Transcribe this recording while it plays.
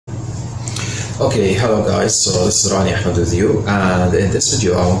Okay, hello guys, so this is Rani Ahmed with you, and in this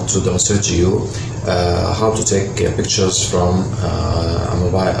video I want to demonstrate to you how to take pictures from a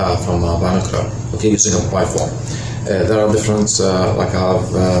binocular, okay, using a mobile phone. There are different, like I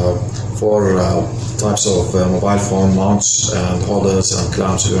have four types of mobile phone mounts and holders and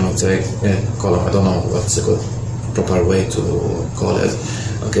clamps. You're going to take, call them, I don't know what's a good proper way to call it,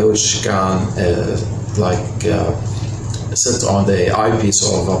 okay, which can sit on the eyepiece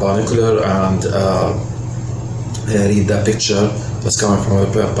of a binocular and read the picture that's coming from a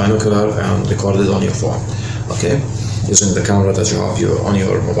binocular and record it on your phone, okay, using the camera that you have on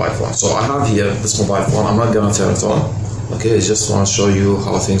your mobile phone. So I have here this mobile phone. I'm not gonna turn it on, okay, I just want to show you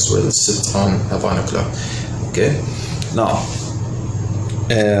how things will sit on a binocular. Okay, now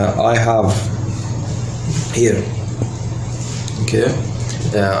I have here, okay,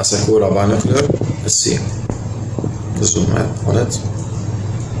 a Sakura binocular. Let's see, zoom on it.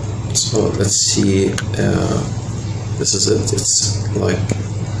 So let's see, this is it. It's like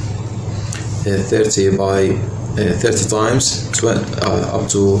 30 by 30 times 20, up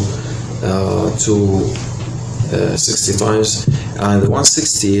to 60 times, and the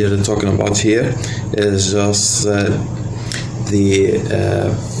 160 that I'm talking about here is just the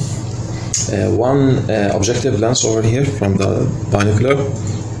one objective lens over here from the binocular.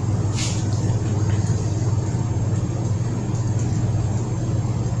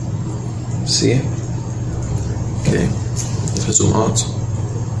 See? Okay, let me zoom out.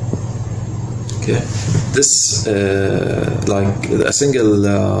 Okay, this like a single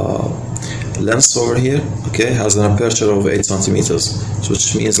lens over here, okay, has an aperture of 8 centimeters,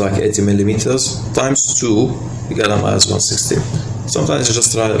 which means like 80 millimeters times 2, you get them as 160. Sometimes you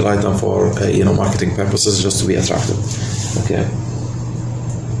just write them for marketing purposes, just to be attractive. Okay.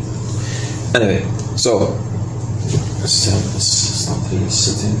 Anyway, so it's not really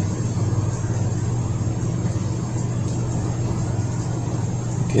sitting.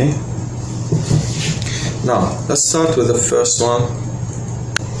 Okay. Now let's start with the first one.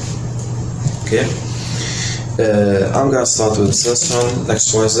 Okay. I'm gonna start with Celestron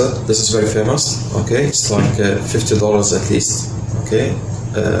NexYZ. This is very famous. Okay, it's like $50 at least. Okay,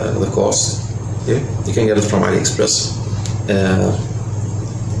 the cost. Okay, you can get it from AliExpress.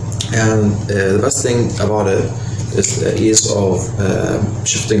 And the best thing about it is the ease of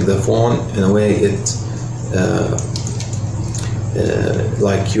shifting the phone in a way it.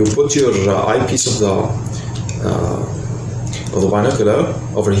 Like you put your eyepiece of the binocular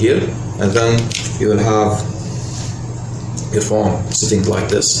over here, and then you will have your phone sitting like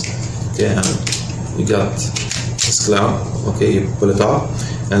this. Okay, and you got this clamp. Okay, you pull it out,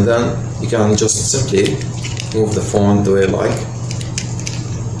 and then you can just simply move the phone the way you like.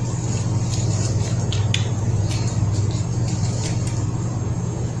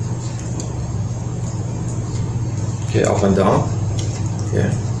 Okay, up and down. Yeah,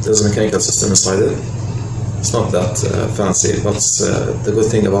 there's a mechanical system inside it. It's not that fancy, but the good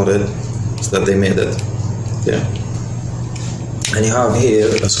thing about it is that they made it. Yeah, and you have here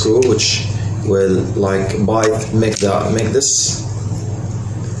a screw which will like make this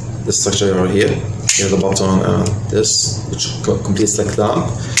structure over here. Here the button and this, which completes the clamp.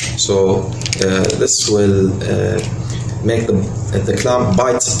 So this will make the clamp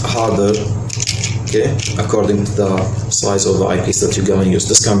bite harder. Okay, according to the size of the eyepiece that you're going to use.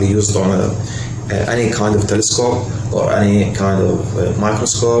 This can be used on any kind of telescope or any kind of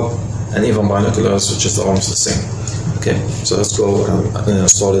microscope, and even binoculars, which is almost the same. Okay, so let's go and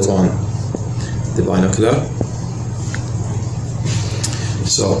install it on the binocular.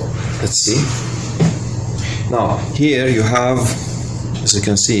 So let's see. Now here you have, as you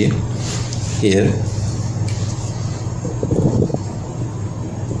can see here,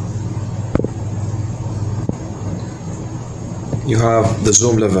 you have the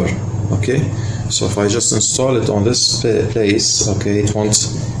zoom lever. Okay, so if I just install it on this place, okay, it won't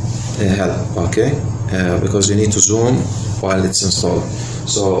help. Okay, because you need to zoom while it's installed.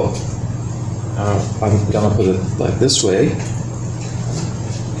 So I'm gonna put it like this way,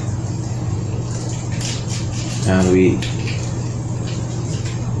 and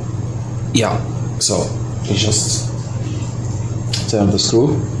so we just turn the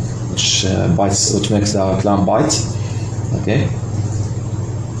screw, which makes the clamp bite. Okay,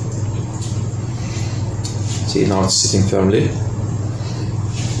 see, now it's sitting firmly.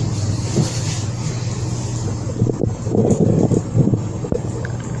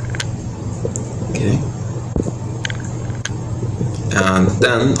 Okay, and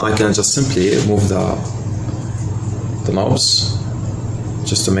then I can just simply move the knobs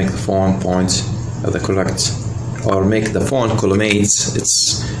just to make the phone point at the correct or make the phone collimates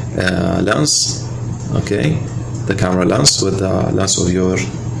its lens, okay, the camera lens with the lens of your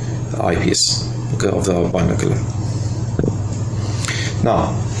eyepiece, okay, of the binocular.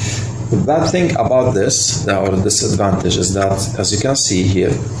 Now, the bad thing about this, or disadvantage, is that, as you can see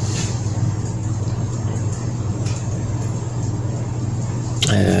here,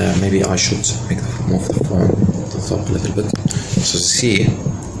 maybe I should move the phone to the top a little bit. So you see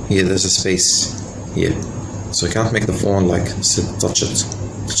here, there's a space here, so you can't make the phone like touch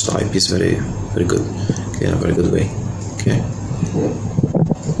the eyepiece very good, okay, in a very good way, okay.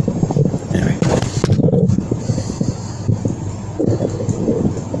 Anyway,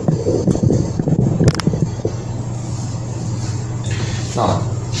 now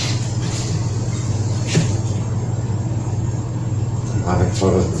I'm having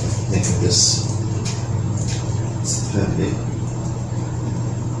trouble making this very.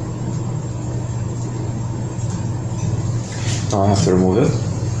 Now I have to remove it,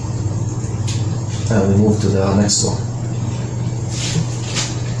 and we move to the next one.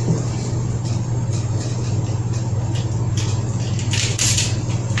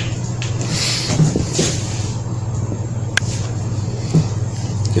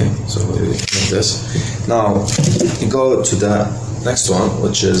 Okay, so we make this. Now you go to the next one,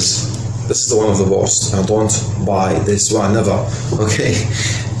 which is, this is the one of the worst. I don't buy this one, never. Okay,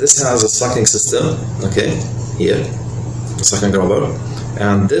 this has a sucking system, okay, here, a sucking rubber,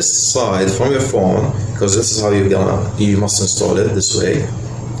 and this side from your phone, because this is how you must install it this way,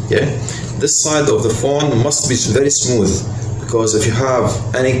 okay, this side of the phone must be very smooth, because if you have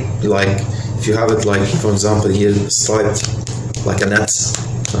any, like, if you have it like, for example, here striped like a net,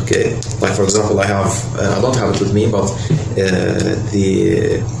 okay, like for example I don't have it with me, but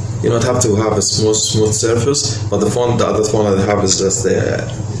you don't have to have a smooth surface, but the other phone that I have is just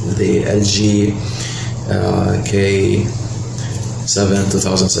the LG K7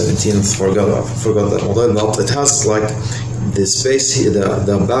 2017. Forgot that model, but it has like the space here,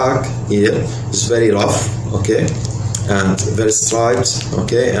 the back here is very rough, okay, and very striped,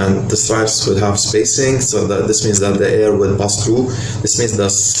 okay, and the stripes will have spacing, so that this means that the air will pass through. This means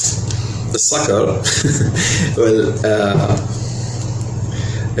that the sucker will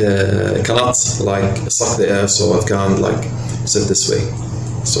cannot like suck the air, so it can like sit this way,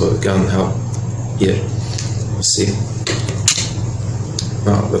 so it can have here. Let's see.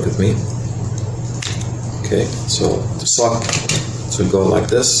 Now look at me. Okay, so to suck, it will go like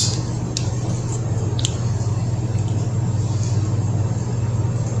this.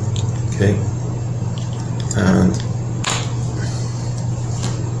 Okay, and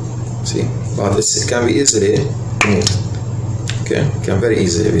see, but it can be easily removed. Okay, it can very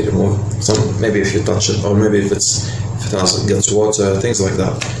easily be removed. Maybe if you touch it, or maybe if it gets water, things like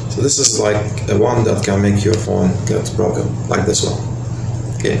that. So this is like a one that can make your phone get broken, like this one.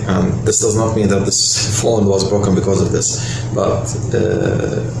 Okay, and this does not mean that this phone was broken because of this, but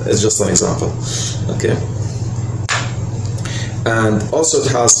it's just an example. Okay, and also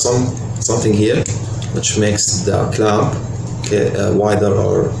it has something here which makes the clamp, okay, wider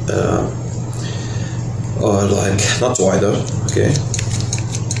or like not wider, okay.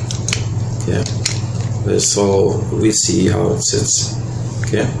 Yeah, so we see how it sits,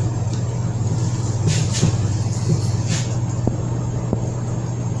 okay.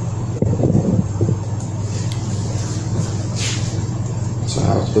 So I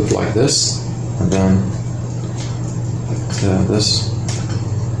have to put like this, and then like this,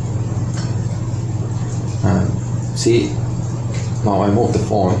 and see, now I move the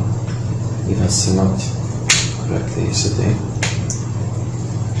phone, even still not correctly sitting.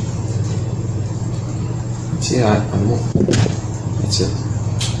 See, I move, that's it.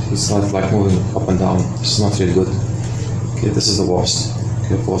 It's not like moving up and down, it's not really good. Okay, this is the worst.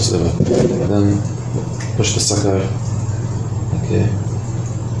 Okay, pause it, then push the sucker, okay,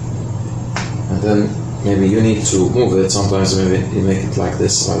 and then maybe you need to move it. Sometimes maybe you make it like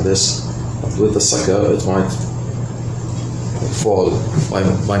this, but with the sucker it might fall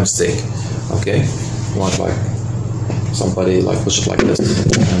by mistake, okay. You want like somebody like push it like this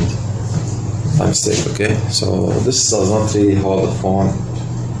and by mistake, okay. So this does not really hold the phone,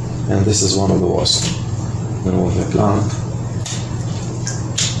 and this is one of the worst. Remove the clamp,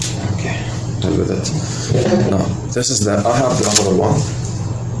 okay, deal with it. Now this is I have another one.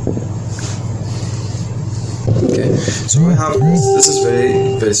 Okay, so I have this is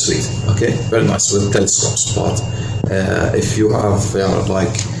very sweet, okay, very nice with telescopes, but if you have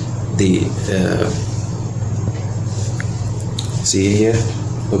like the see here,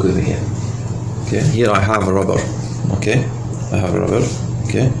 look at me here, okay, here I have a rubber, okay, I have a rubber,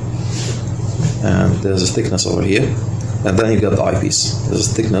 okay, and there's a thickness over here, and then you got the eyepiece. There's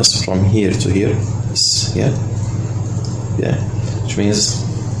a thickness from here to here. Which means,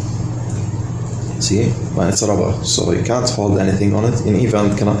 see, when it's rubber, so you can't hold anything on it, and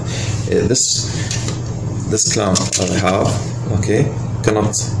even cannot this clamp I have, okay,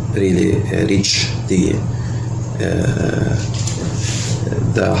 cannot really reach the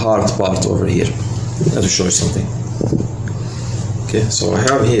hard part over here. Let me show you something. Okay, so I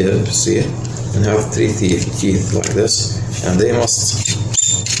have here, see, and I have 3 teeth like this, and they must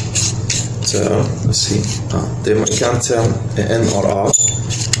turn. Let's see, they can't turn in or out.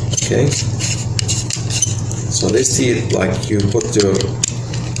 Okay, so these teeth, like you put your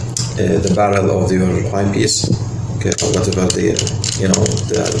the barrel of your eyepiece, okay, or whatever the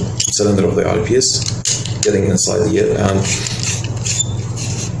the cylinder of the eyepiece, getting inside here, and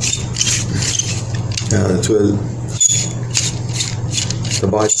it will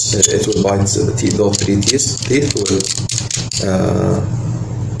bite the teeth. Those 3 teeth will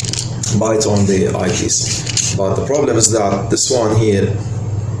bite on the eyepiece. But the problem is that this one here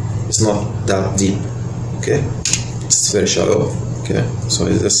is not that deep. Okay, it's very shallow. Okay, so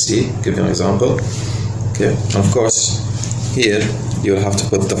let's see. Give you an example. Okay, and of course here you'll have to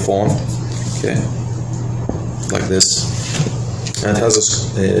put the phone. Okay, like this, and it has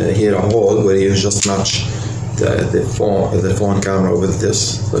here a hole where you just match the phone camera with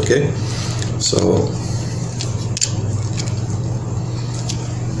this. Okay, so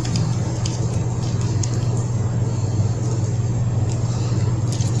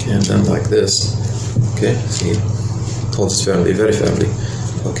and then like this. Okay, see, it holds firmly, very firmly.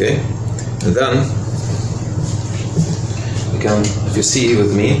 Okay, and then you can, if you see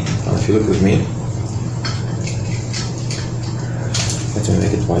with me, and if you look with me, let me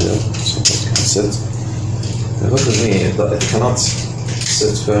make it wider so it can sit. Look with me, it cannot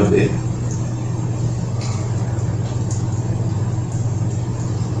sit firmly.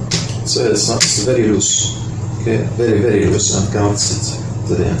 So it's very loose. Okay, very loose, and cannot sit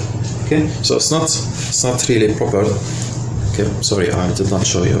to the end. Okay, so it's not really proper. Okay, sorry, I did not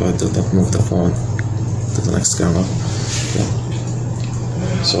show you. I did not move the phone to the next camera. Okay.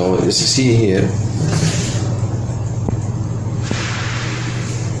 So as you see here,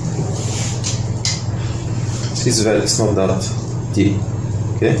 it's not that deep.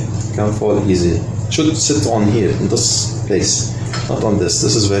 Okay, can fall easily. Should sit on here in this place, not on this.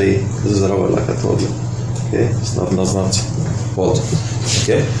 This is rubber, like I told you. Okay, does not hold.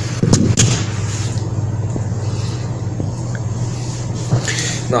 Okay.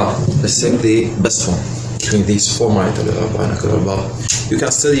 Now let's take the best one between these 4 binocular, but you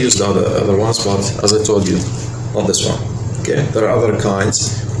can still use the other ones, but as I told you, not this one. Okay, there are other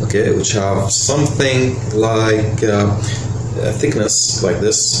kinds, okay, which have something like a thickness like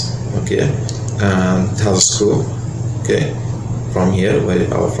this, okay, and it has a screw, okay, from here,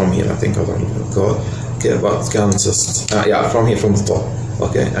 from here I think I don't go, okay, but it can just from here, from the top,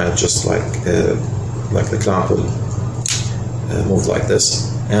 okay, and just like the clamp will move like this.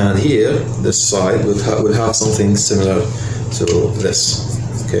 And here, this side will have something similar to this.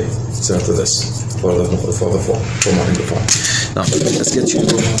 Okay, similar to this for mounting the phone. Now let's get you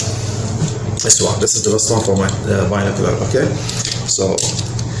this one. This is the best one for my binocular. Okay, so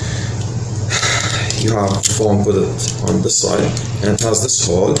you have the phone, put it on this side, and it has this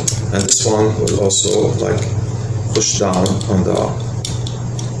hole, and this one will also like push down on the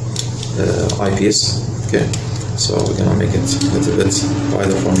eyepiece. Okay. So we're gonna make it a little bit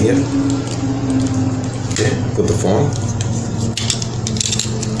wider from here. Okay, put the phone.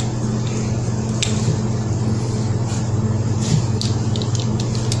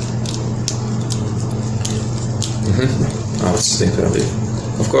 Now it's sitting firmly.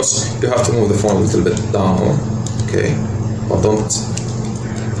 Of course, you have to move the phone a little bit down. Okay, but don't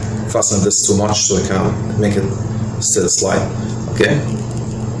fasten this too much so you can make it still slide. Okay.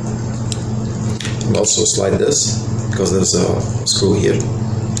 And also slide this because there's a screw here.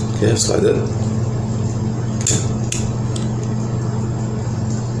 Okay, slide it.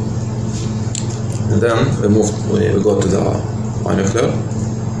 And then we go to the binocular.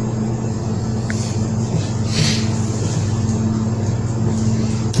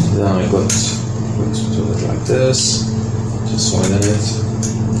 Then we got to it like this, just widen it.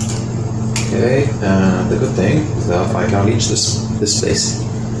 Okay, and the good thing is that I can reach this place.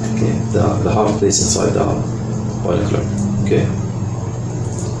 Okay, the hard place inside the binocular. Okay,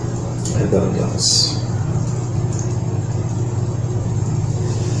 and then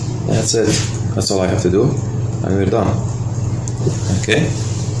that's it. That's all I have to do, and we're done. Okay,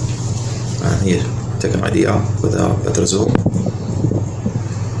 and here, take an idea with a better zoom.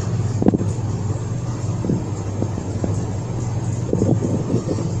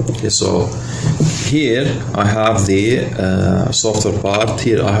 Okay, so here I have the softer part,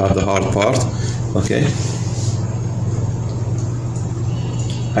 here I have the hard part. Okay,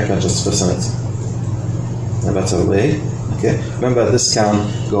 I can just fasten it in a better way. Okay, remember this can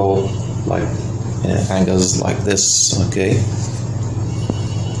go like angles like this. Okay,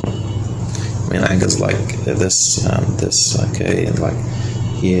 I mean angles like this and this. Okay, and like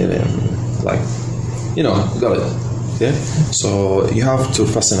here and like, you know, got it. Okay, so you have to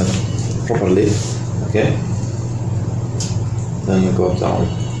fasten it properly. Okay, then you go down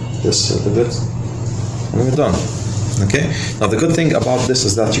this a little bit and we're done. Okay, now the good thing about this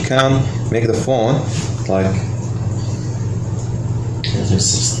is that you can make the phone like, let me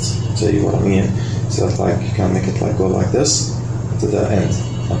just tell you what I mean, so that like you can make it like go like this to the end.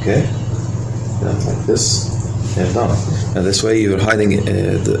 Okay, then like this, and done. And this way you're hiding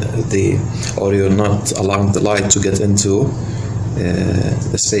or you're not allowing the light to get into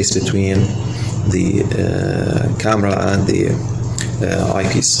the space between the camera and the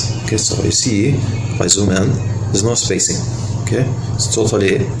eyepiece. Okay, so you see, if I zoom in, there's no spacing. Okay, it's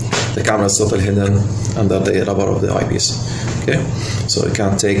totally, the camera is totally hidden under the rubber of the eyepiece. Okay, so you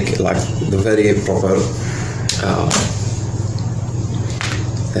can take like the very proper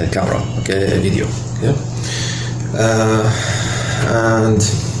camera, okay, video. Okay, and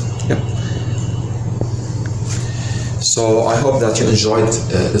yeah. So I hope that you enjoyed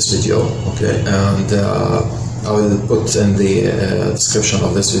this video. Okay, and I will put in the description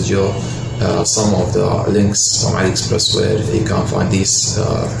of this video some of the links from AliExpress where you can find these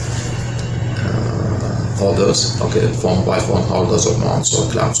holders, okay, for mobile phone holders or mounts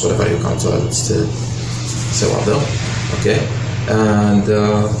or clamps, whatever you can tell it still say about them. Okay, and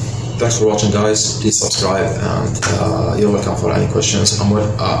thanks for watching, guys. Please subscribe, and you're welcome for any questions. I'm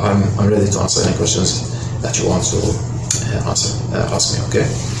ready to answer any questions that you want to ask me. Okay,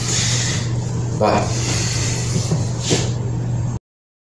 bye.